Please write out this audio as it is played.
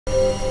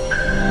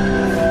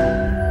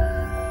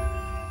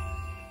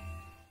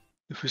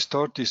If we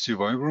start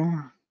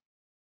DC-Vibro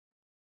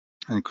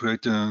and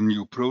create a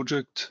new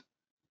project,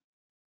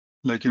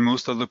 like in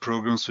most other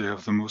programs, we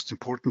have the most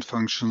important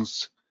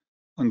functions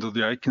under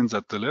the icons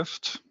at the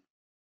left,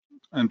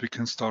 and we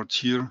can start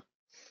here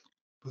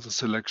with a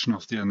selection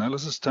of the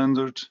analysis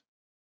standard.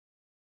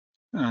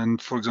 And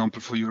for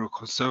example, for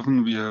Eurocode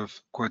 7, we have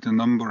quite a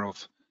number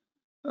of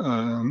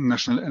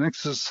national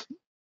annexes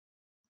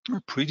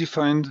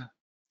predefined.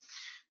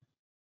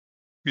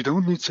 We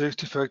don't need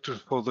safety factors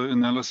for the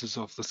analysis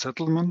of the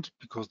settlement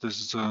because this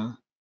is a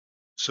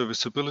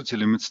serviceability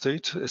limit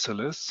state,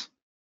 SLS.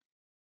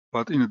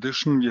 But in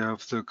addition, we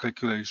have the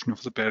calculation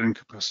of the bearing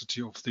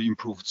capacity of the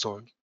improved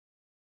soil.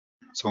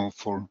 So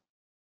for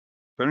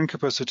bearing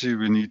capacity,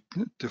 we need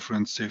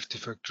different safety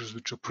factors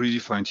which are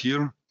predefined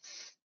here.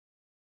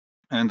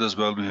 And as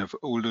well, we have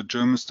older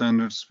German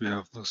standards, we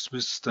have the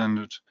Swiss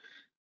standard,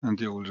 and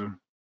the older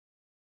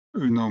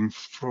norm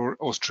for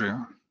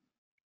Austria.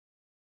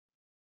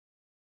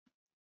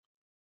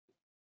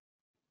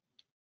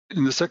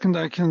 In the second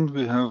icon,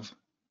 we have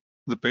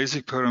the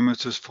basic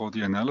parameters for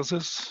the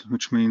analysis,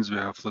 which means we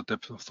have the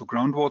depth of the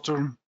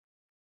groundwater.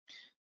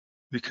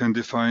 We can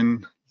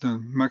define the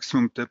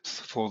maximum depth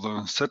for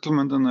the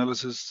settlement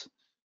analysis.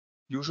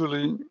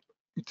 Usually,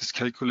 it is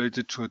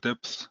calculated to a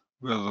depth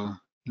where the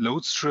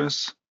load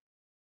stress,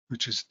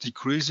 which is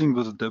decreasing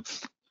with the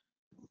depth,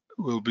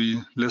 will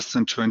be less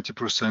than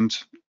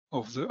 20%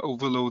 of the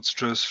overload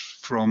stress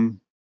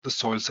from the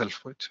soil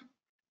self-weight.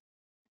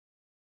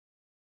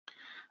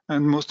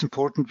 And most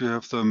important, we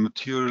have the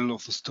material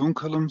of the stone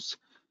columns.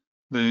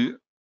 In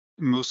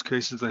most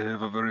cases, they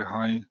have a very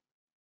high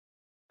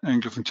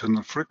angle of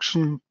internal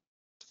friction,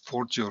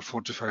 40 or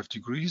 45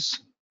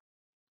 degrees.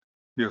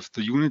 We have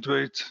the unit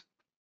weight.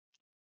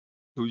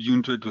 The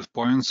unit weight with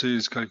buoyancy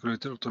is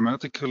calculated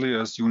automatically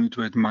as unit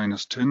weight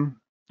minus 10,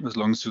 as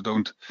long as you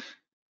don't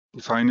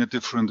define a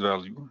different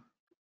value.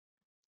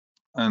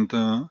 And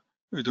the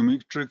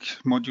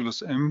oedometric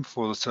modulus M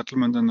for the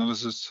settlement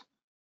analysis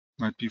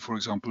might be, for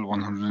example,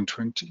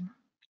 120.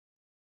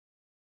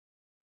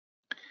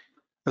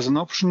 As an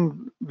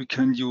option, we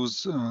can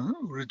use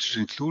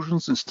rigid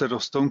inclusions instead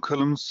of stone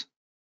columns,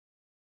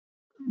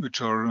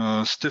 which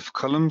are stiff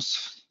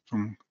columns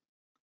from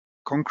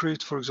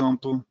concrete, for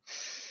example.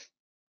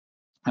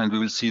 And we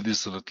will see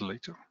this a little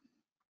later.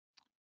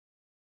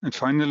 And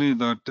finally,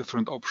 there are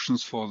different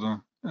options for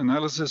the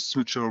analysis,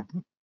 which are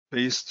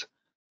based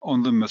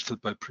on the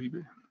method by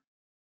Priebe.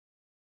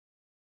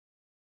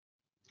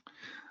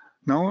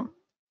 Now,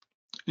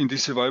 in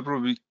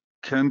DC-Vibro, we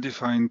can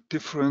define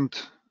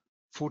different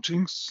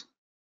footings,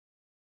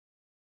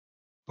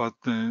 but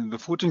the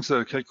footings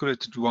are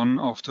calculated one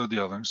after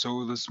the other.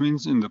 So this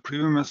means in the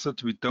Priebe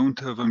method, we don't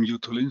have a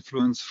mutual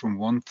influence from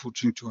one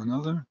footing to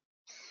another.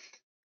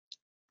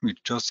 We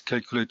just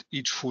calculate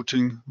each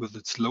footing with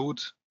its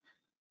load,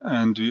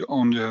 and we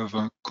only have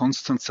a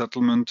constant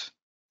settlement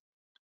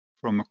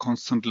from a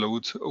constant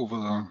load over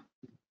the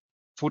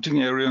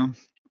footing area.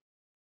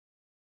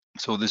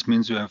 So this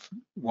means we have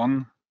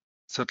one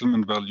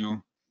settlement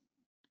value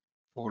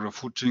for a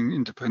footing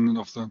independent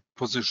of the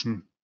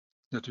position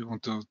that we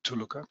want to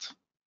look at.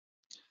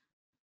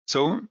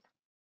 So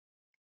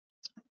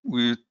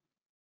we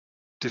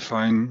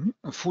define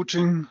a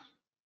footing,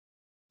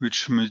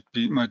 which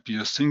might be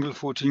a single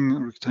footing,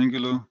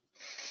 rectangular,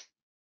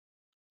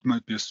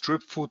 might be a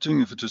strip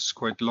footing if it is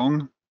quite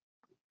long,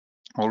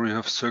 or we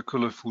have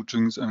circular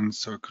footings and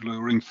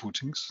circular ring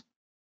footings.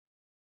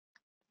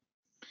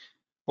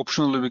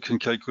 Optionally, we can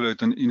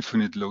calculate an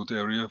infinite load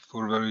area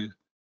for very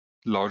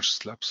large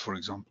slabs, for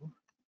example.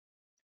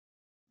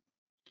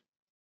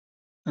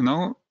 And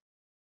now,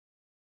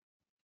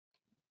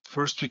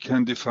 first we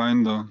can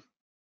define the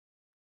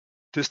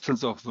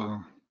distance of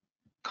the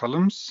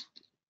columns.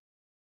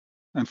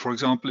 And for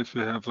example, if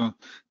we have a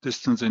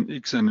distance in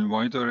X and in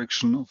Y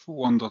direction of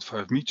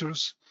 1.5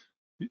 meters,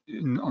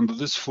 under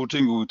this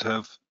footing we would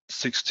have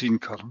 16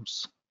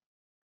 columns.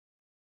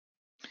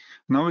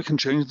 Now we can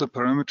change the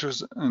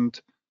parameters and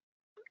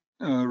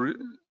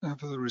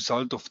have a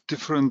result of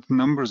different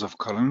numbers of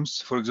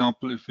columns. For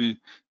example, if we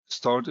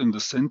start in the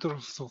center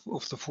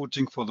of the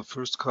footing for the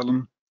first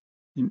column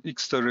in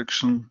X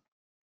direction,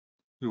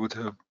 we would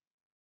have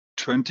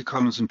 20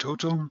 columns in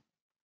total.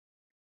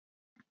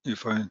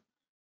 If I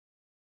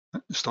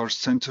start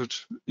centered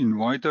in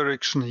Y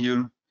direction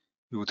here,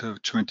 we would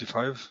have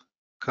 25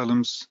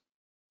 columns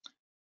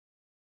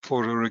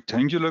for a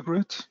rectangular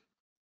grid.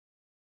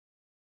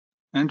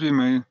 And we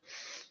may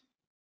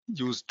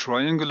use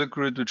triangular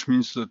grid, which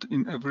means that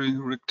in every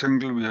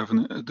rectangle we have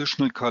an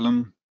additional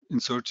column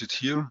inserted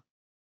here.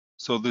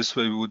 So this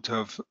way we would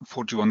have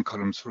 41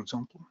 columns, for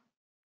example.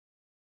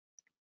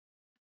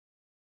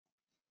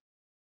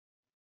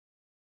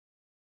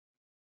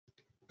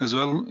 As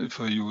well, if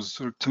I use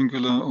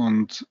rectangular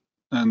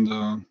and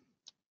a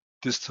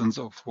distance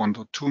of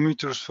 1.2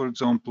 meters, for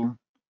example,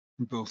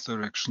 in both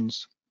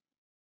directions,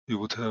 we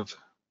would have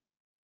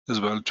as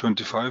well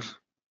 25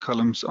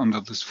 columns under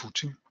this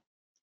footing.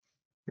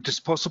 It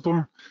is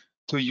possible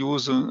to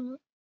use a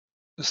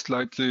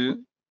slightly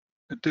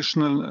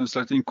additional,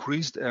 slightly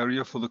increased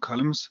area for the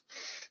columns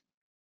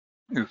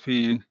if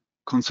we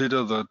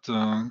consider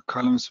that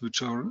columns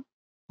which are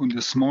only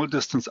a small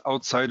distance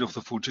outside of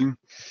the footing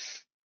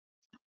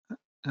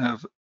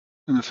have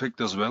an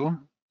effect as well.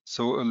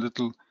 So a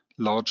little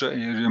larger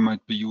area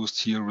might be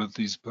used here with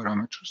these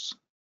parameters.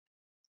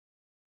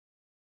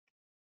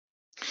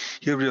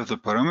 Here we have the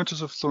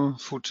parameters of the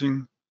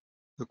footing,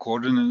 the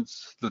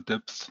coordinates, the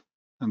depth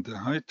and the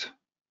height,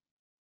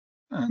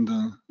 and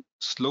the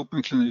slope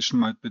inclination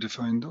might be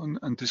defined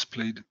and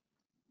displayed.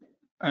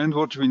 And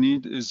what we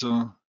need is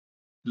a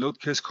load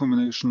case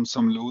combination,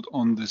 some load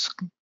on this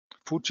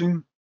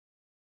footing,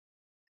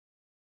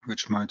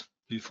 which might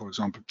be, for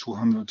example,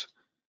 200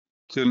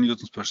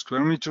 kilonewtons per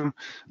square meter.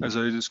 As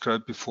I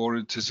described before,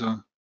 it is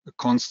a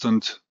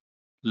constant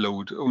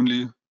load,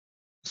 only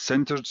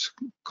centered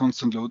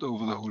constant load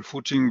over the whole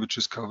footing, which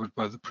is covered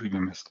by the Priebe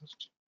method.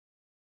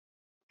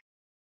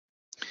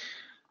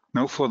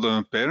 Now for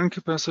the bearing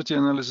capacity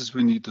analysis,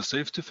 we need the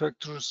safety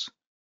factors.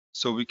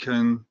 So we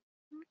can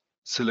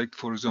select,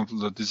 for example,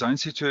 the design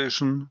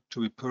situation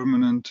to be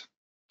permanent,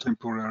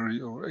 temporary,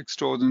 or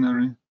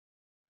extraordinary.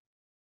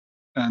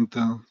 And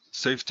the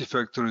safety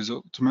factor is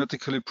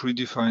automatically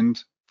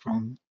predefined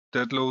from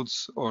dead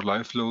loads or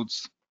live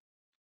loads,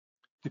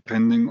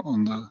 depending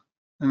on the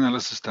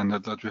analysis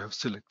standard that we have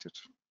selected.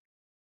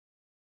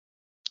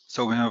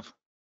 So we have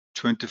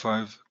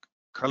 25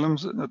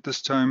 columns at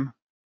this time.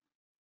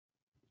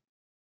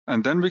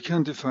 And then we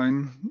can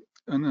define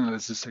an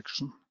analysis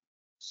section.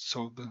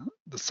 So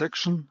the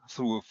section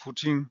through a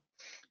footing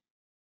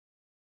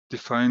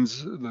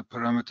defines the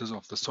parameters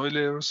of the soil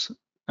layers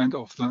and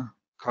of the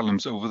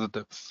columns over the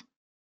depth.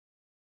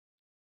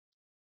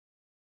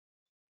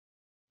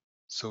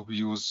 So we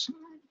use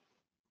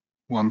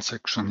one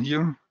section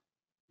here,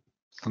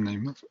 the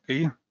name of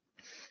A.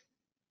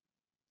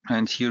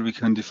 And here we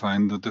can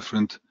define the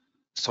different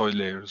soil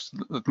layers.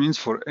 That means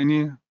for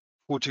any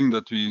footing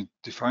that we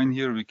define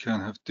here, we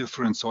can have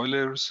different soil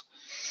layers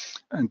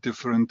and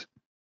different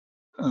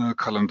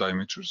column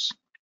diameters.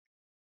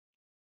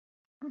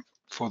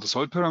 For the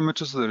soil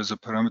parameters, there is a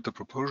parameter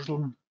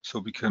proposal, so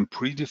we can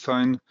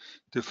predefine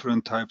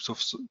different types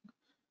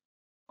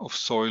of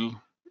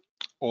soil,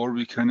 or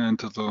we can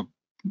enter the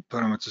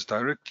parameters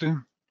directly.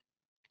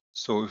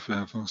 So if we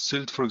have a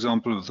silt, for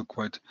example, with a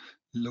quite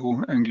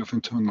low angle of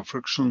internal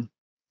friction,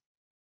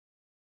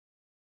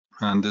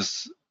 and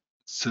this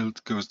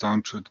silt goes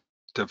down to a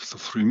depth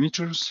of 3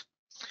 meters,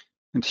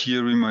 and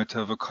here we might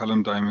have a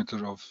column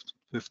diameter of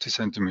 50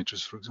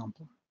 centimeters, for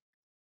example.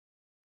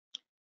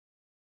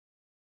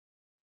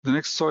 The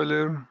next soil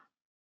layer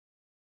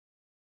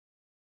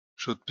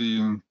should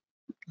be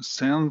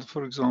sand,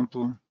 for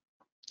example,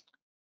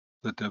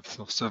 the depth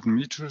of 7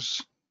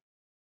 meters.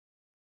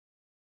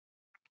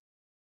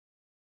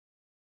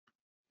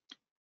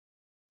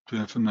 We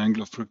have an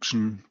angle of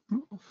friction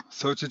of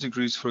 30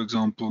 degrees, for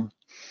example.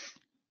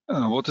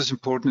 What is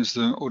important is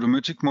the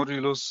odometric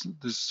modulus.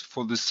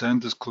 For this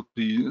sand, this could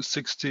be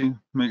 60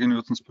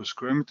 meganewtons per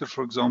square meter,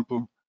 for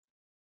example.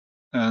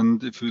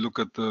 And if we look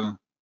at the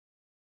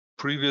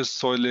previous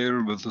soil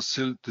layer with the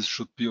silt, this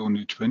should be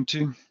only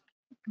 20.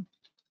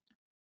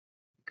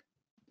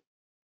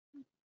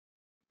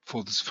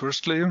 For this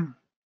first layer,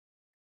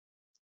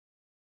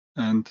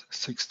 and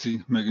 60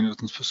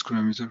 meganewtons per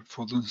square meter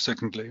for the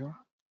second layer.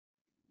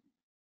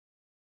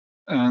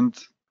 And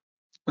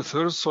a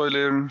third soil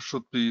layer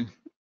should be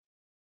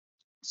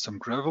some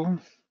gravel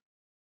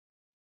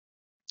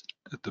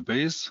at the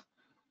base,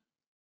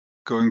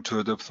 going to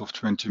a depth of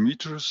 20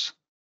 meters.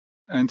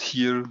 And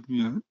here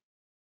we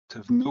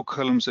have no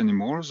columns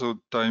anymore, so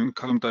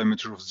column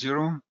diameter of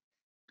 0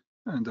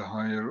 and a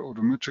higher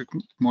odometric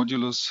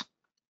modulus.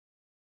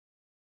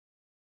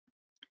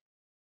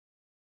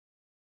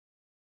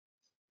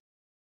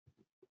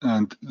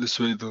 And this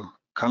way the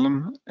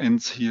column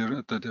ends here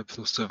at the depth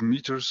of 7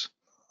 meters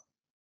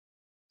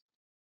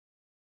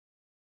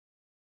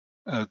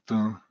at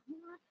the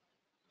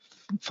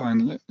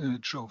final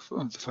edge of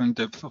the final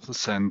depth of the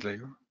sand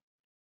layer.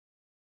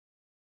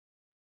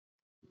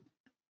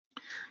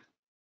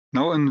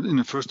 Now in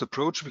the first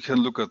approach, we can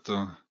look at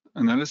the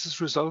analysis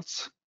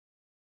results.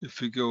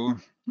 If we go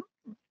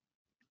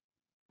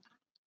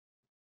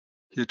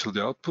here to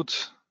the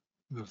output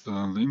with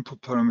the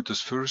input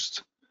parameters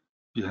first,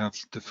 we have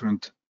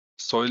different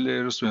soil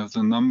layers, we have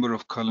the number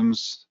of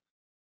columns,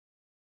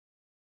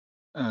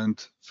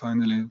 and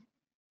finally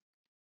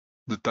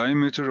the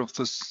diameter of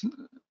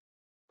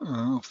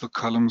the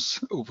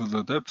columns over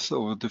the depth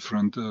over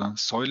different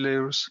soil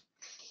layers.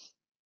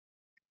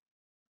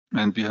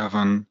 And we have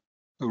a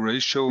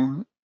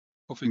ratio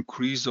of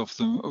increase of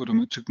the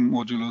odometric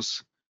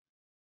modulus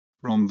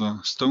from the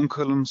stone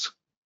columns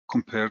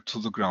compared to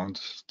the ground,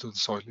 to the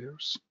soil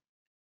layers.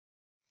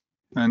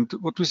 And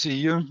what we see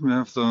here, we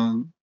have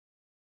the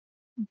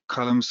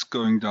columns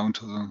going down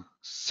to the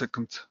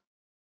second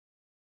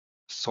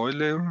soil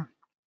layer.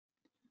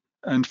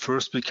 And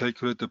first we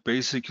calculate the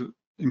basic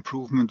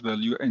improvement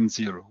value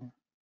N0.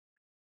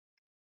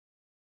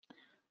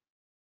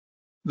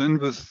 Then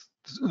with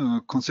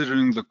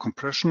considering the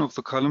compression of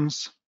the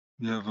columns,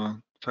 we have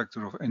a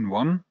factor of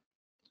N1,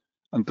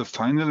 and the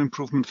final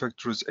improvement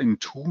factor is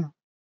N2,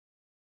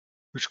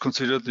 which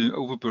considers the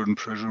overburden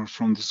pressure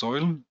from the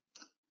soil.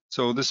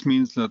 So this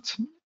means that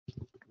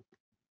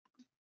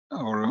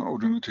our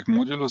audiometric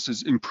modulus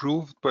is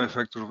improved by a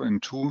factor of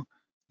N2,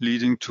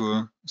 leading to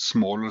a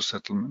smaller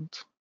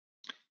settlement.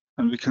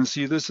 And we can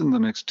see this in the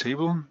next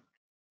table.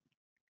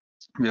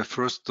 We have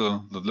first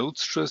the load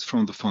stress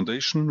from the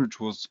foundation, which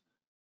was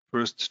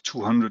first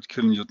 200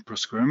 kilonewton per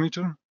square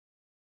meter.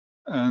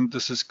 And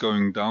this is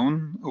going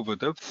down over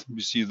depth.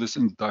 We see this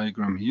in the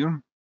diagram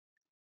here.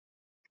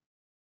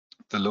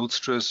 The load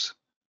stress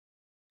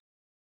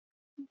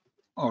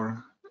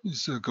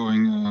is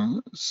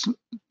going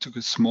to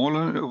get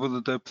smaller over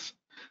the depth,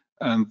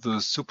 and the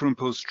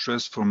superimposed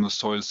stress from the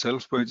soil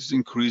self-weight is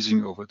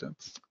increasing over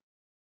depth.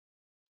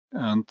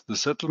 And the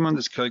settlement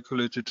is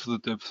calculated to the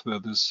depth where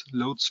this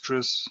load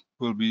stress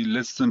will be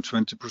less than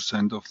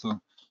 20% of the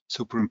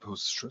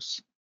superimposed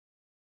stress.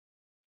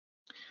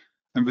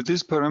 And with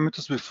these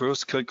parameters, we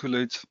first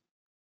calculate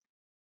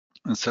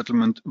a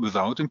settlement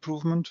without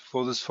improvement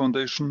for this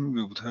foundation.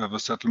 We would have a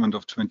settlement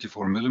of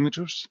 24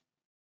 millimeters.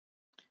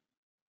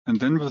 And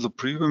then with the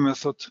Priebe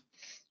method,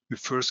 we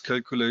first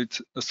calculate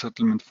a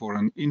settlement for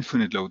an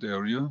infinite load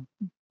area,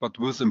 but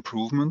with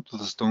improvement to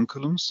the stone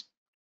columns,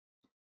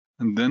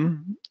 and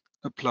then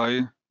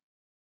apply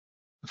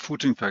a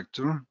footing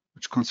factor,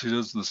 which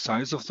considers the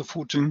size of the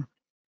footing,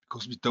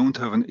 because we don't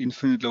have an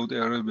infinite load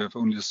area, we have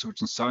only a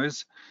certain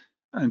size,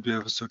 and we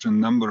have a certain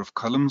number of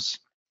columns.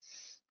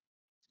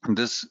 And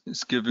this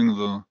is giving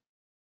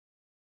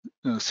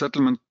the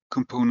settlement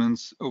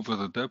components over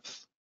the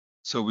depth.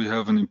 So we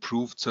have an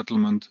improved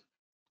settlement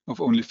of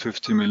only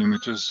 50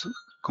 millimeters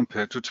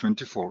compared to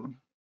 24.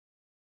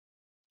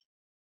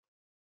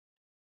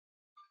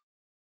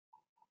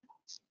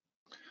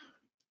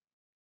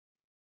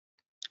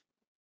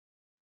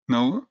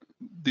 Now,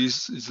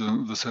 this is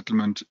the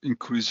settlement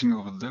increasing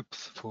over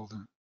depth for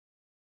the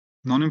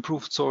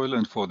non-improved soil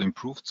and for the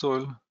improved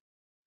soil.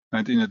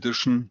 And in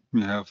addition,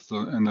 we have the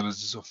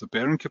analysis of the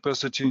bearing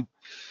capacity.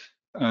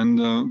 And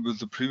with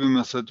the Priebe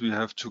method, we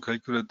have to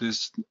calculate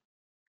this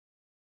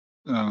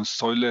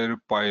soil layer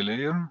by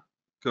layer,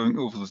 going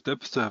over the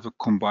depth to have a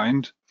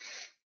combined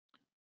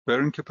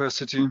bearing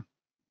capacity,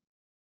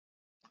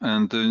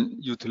 and the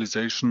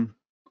utilization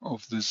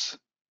of this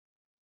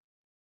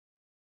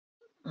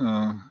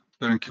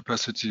bearing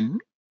capacity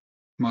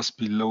must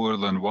be lower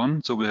than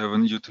 1. So we have a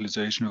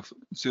utilization of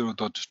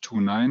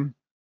 0.29,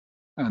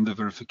 and the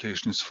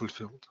verification is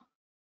fulfilled.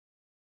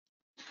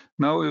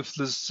 Now, if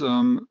this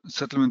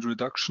settlement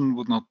reduction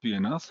would not be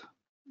enough,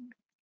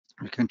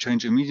 we can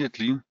change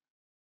immediately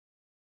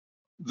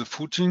the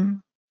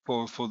footing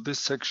for this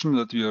section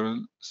that we are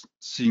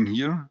seeing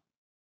here,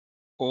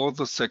 or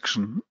the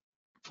section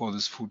for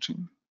this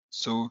footing.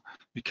 So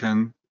we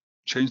can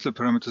change the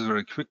parameters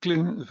very quickly.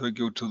 If I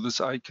go to this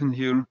icon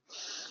here,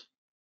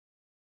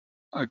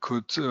 I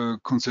could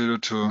consider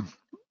to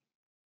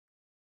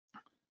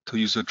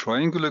use a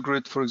triangular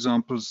grid, for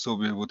example. So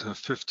we would have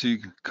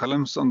 50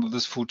 columns under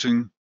this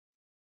footing.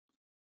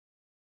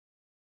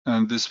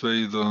 And this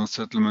way the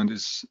settlement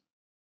is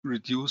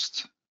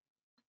reduced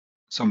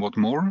somewhat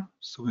more.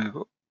 So we have,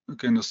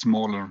 again, a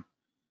smaller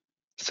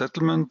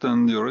settlement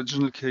than the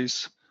original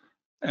case.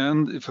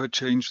 And if I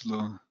change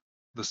the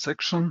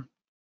section,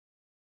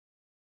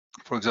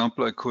 for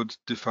example, I could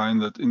define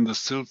that in the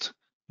silt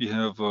we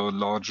have a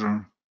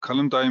larger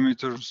column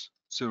diameters,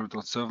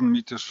 0.7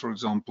 meters, for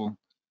example.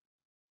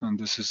 And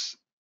this is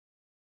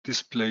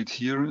displayed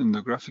here in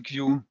the graphic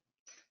view.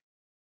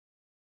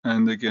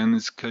 And again,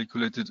 it's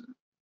calculated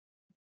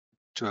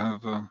to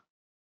have a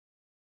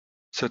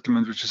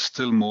settlement which is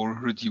still more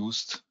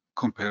reduced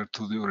compared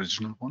to the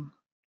original one.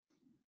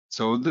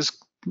 So this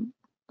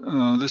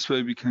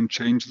way we can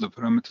change the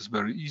parameters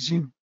very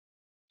easy.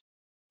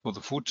 For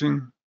the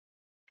footing,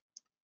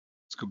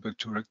 let's go back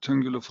to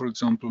rectangular, for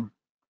example,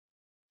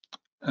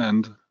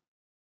 and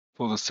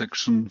for the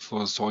section,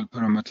 for soil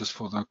parameters,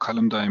 for the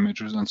column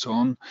diameters, and so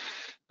on,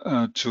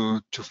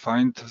 to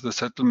find the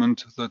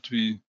settlement that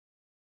we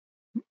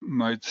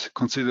might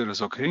consider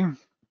as okay,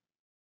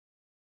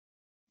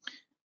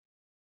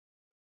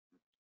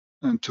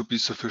 and to be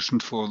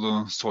sufficient for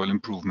the soil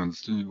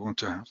improvements that we want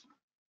to have.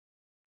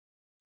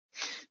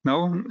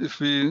 Now, if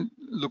we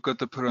look at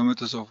the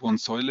parameters of one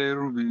soil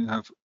layer, we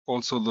have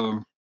also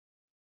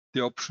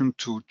the option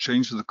to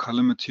change the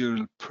column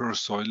material per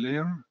soil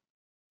layer,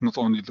 not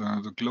only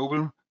the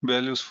global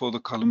values for the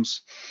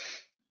columns,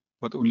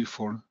 but only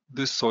for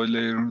this soil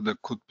layer. There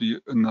could be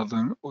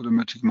another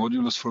audiometric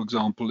modulus, for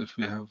example, if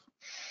we have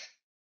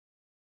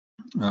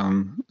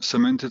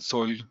cemented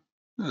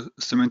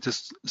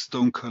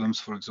stone columns,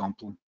 for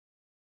example.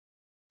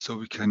 So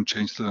we can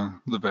change the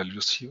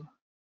values here.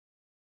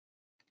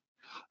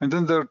 And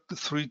then there are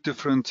 3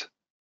 different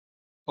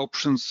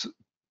options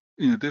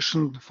in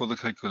addition for the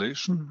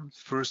calculation.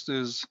 First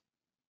is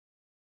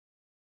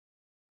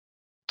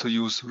to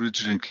use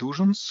rigid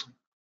inclusions.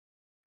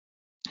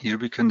 Here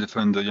we can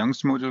define the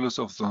Young's modulus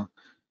of the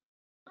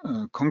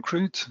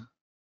concrete,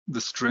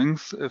 the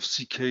strength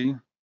FCK,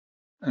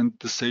 and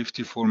the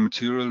safety for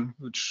material,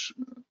 which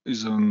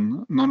is a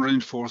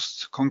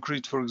non-reinforced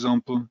concrete, for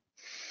example.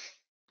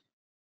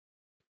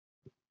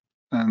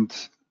 And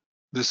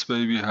this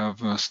way we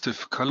have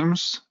stiff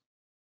columns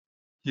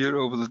here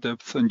over the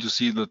depth, and you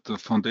see that the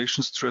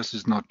foundation stress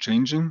is not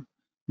changing.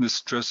 This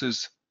stress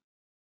is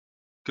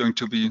going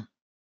to be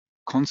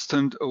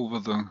constant over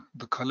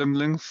the column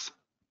length.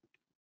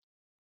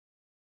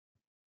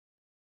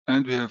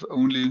 And we have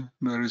only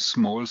very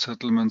small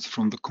settlements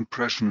from the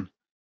compression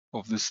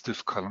of this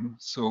stiff column.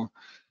 So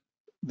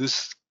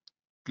this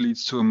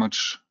leads to a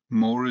much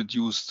more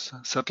reduced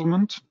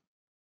settlement.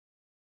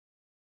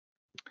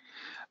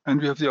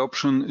 And we have the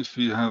option, if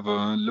we have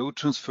a load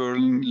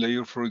transferring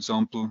layer, for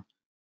example,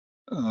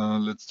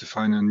 let's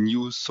define a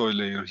new soil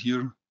layer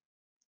here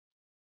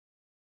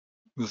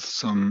with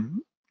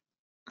some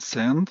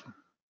sand,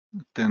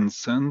 dense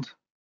sand,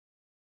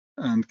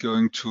 and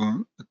going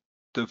to a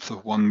depth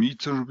of 1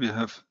 meter, we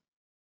have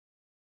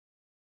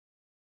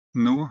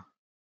no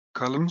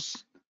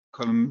columns,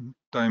 column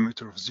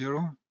diameter of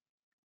 0,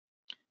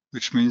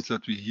 which means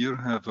that we here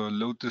have a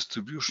load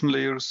distribution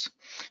layers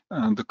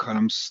and the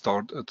columns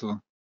start at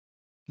a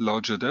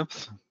larger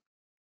depth.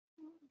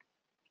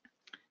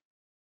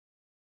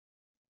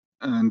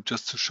 And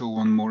just to show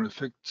one more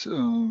effect,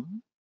 to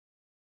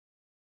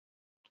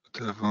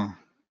have a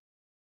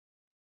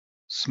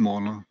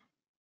smaller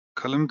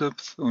column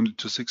depth, only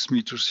to 6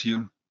 meters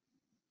here.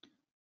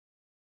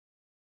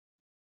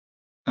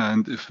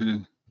 And if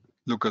we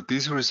look at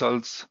these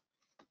results,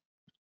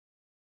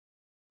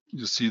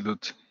 you see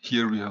that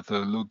here we have the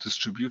load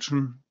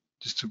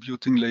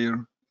distributing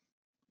layer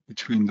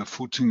between the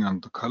footing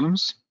and the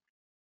columns.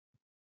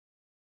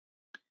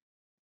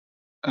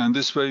 And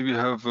this way we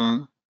have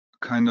a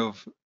kind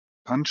of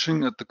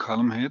punching at the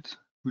column head,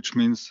 which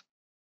means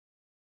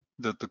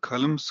that the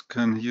columns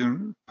can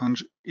here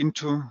punch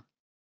into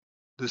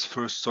this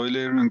first soil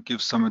layer and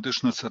give some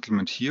additional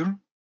settlement here,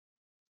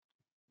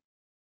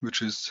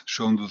 which is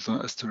shown with the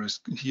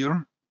asterisk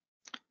here.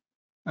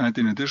 And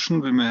in addition,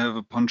 we may have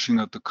a punching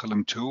at the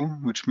column toe,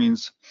 which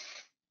means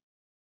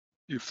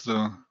if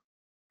the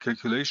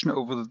calculation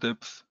over the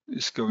depth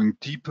is going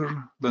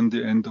deeper than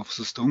the end of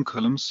the stone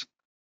columns,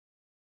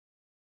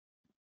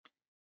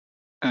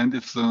 and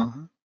if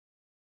the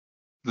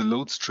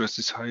load stress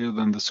is higher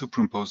than the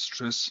superimposed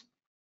stress,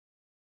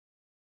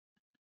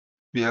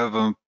 we have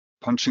a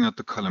punching at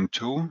the column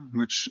toe,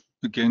 which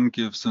again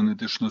gives an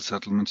additional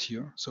settlement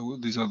here. So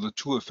these are the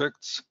two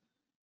effects,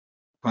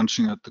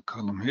 punching at the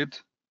column head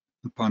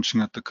and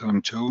punching at the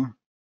column toe.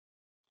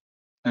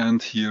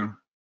 And here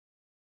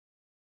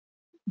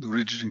the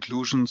rigid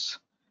inclusions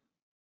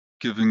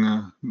giving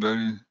a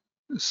very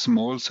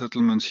small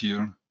settlement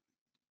here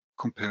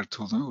compared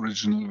to the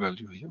original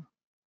value here.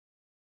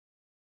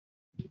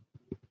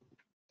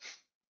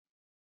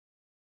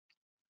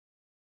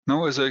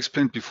 Now, as I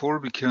explained before,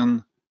 we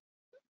can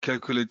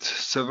calculate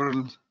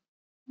several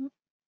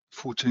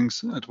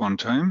footings at one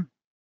time.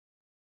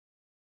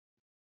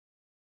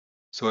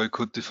 So I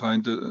could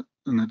define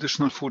an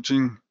additional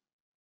footing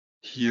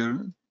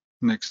here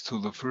next to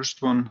the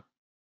first one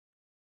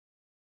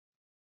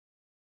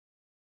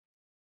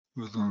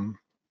with a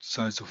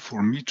size of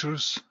 4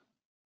 meters.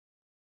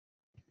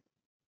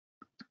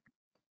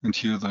 And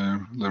here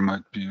there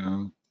might be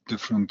a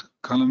different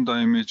column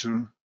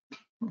diameter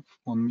of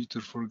 1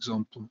 meter, for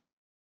example.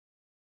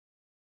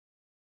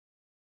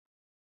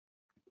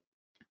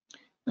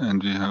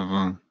 And we have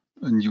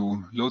a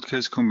new load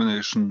case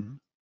combination,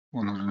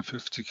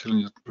 150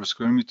 kilonewton per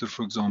square meter,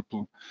 for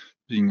example,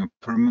 being a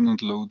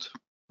permanent load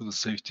with a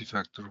safety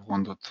factor of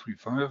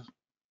 1.35.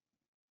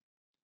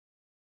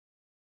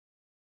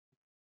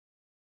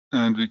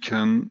 And we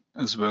can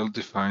as well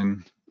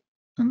define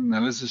an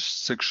analysis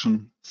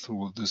section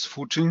through this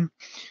footing.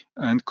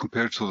 And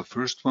compared to the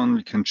first one,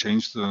 we can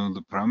change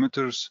the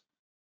parameters.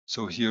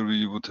 So here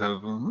we would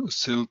have a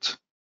silt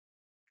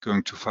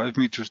going to 5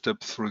 meters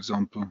depth, for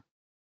example,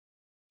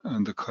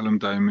 and a column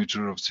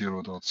diameter of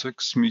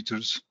 0.6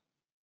 meters.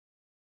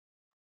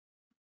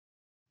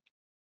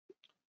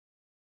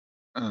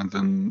 And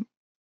then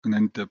an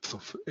end depth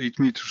of 8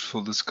 meters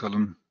for this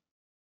column.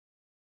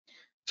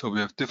 So we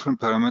have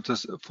different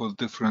parameters for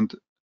different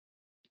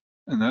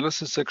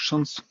analysis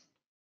sections.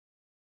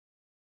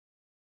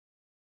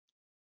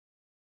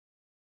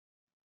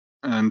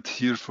 And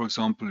here, for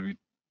example, we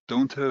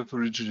don't have a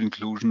rigid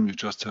inclusion, we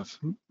just have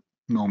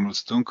normal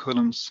stone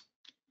columns.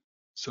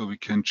 So we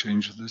can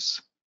change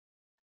this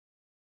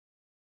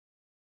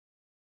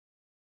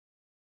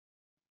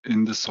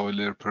in the soil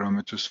layer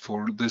parameters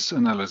for this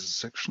analysis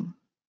section.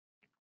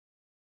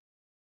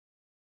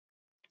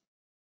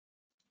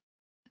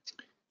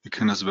 You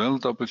can as well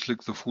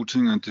double-click the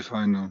footing and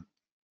define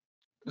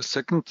a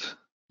second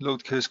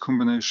load case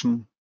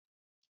combination,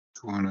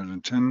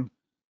 210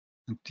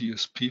 and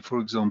DSP, for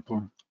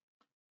example.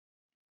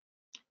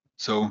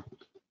 So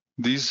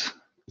these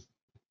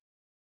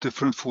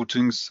different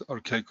footings are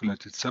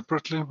calculated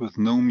separately with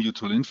no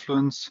mutual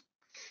influence.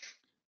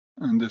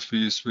 And if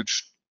we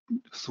switch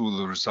through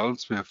the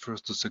results. We have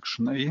first the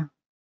section A.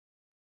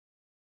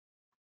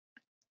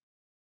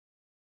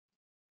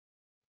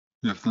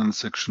 We have then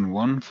section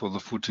 1 for the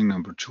footing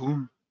number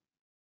 2,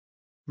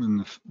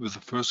 with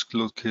the first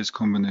load case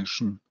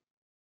combination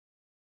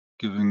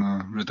giving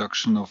a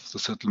reduction of the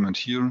settlement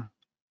here,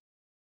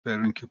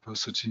 bearing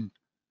capacity,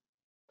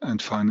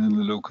 and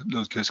finally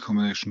load case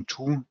combination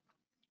 2,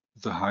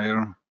 the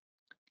higher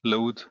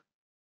load,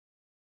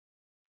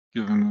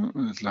 giving a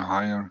little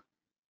higher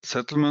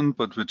settlement,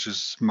 but which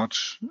is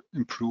much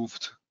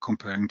improved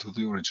comparing to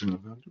the original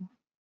value.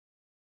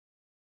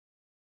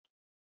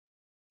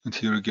 And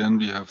here again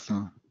we have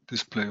the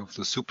display of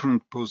the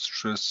superimposed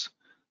stress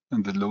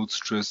and the load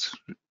stress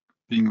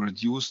being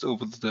reduced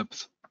over the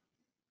depth,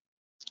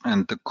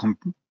 and the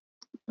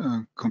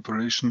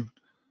comparison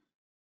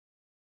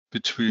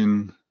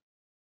between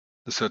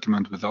the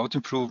settlement without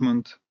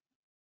improvement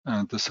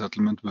and the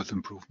settlement with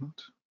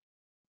improvement.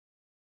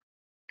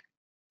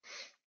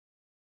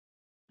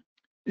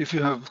 If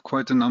you have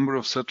quite a number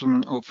of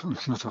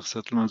not of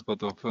settlements,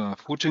 but of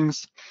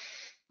footings,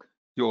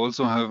 you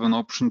also have an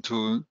option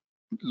to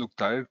look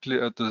directly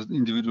at the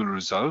individual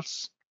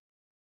results.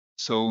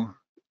 So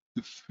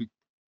if we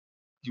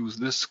use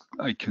this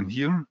icon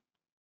here,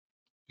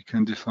 we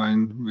can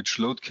define which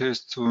load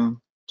case to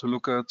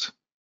look at.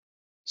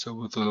 So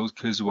with the load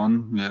case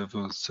 1, we have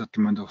a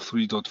settlement of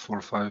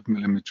 3.45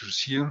 millimeters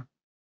here,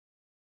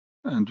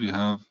 and we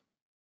have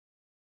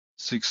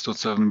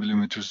 6.7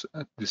 millimeters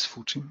at this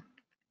footing.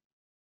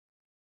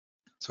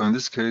 So in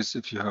this case,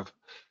 if you have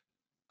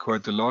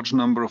quite a large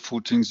number of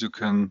footings, you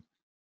can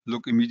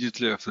look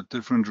immediately at the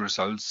different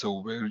results,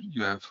 so where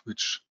you have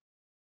which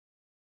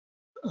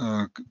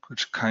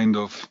kind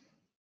of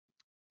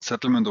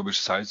settlement or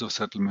which size of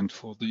settlement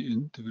for the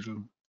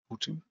individual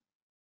footing.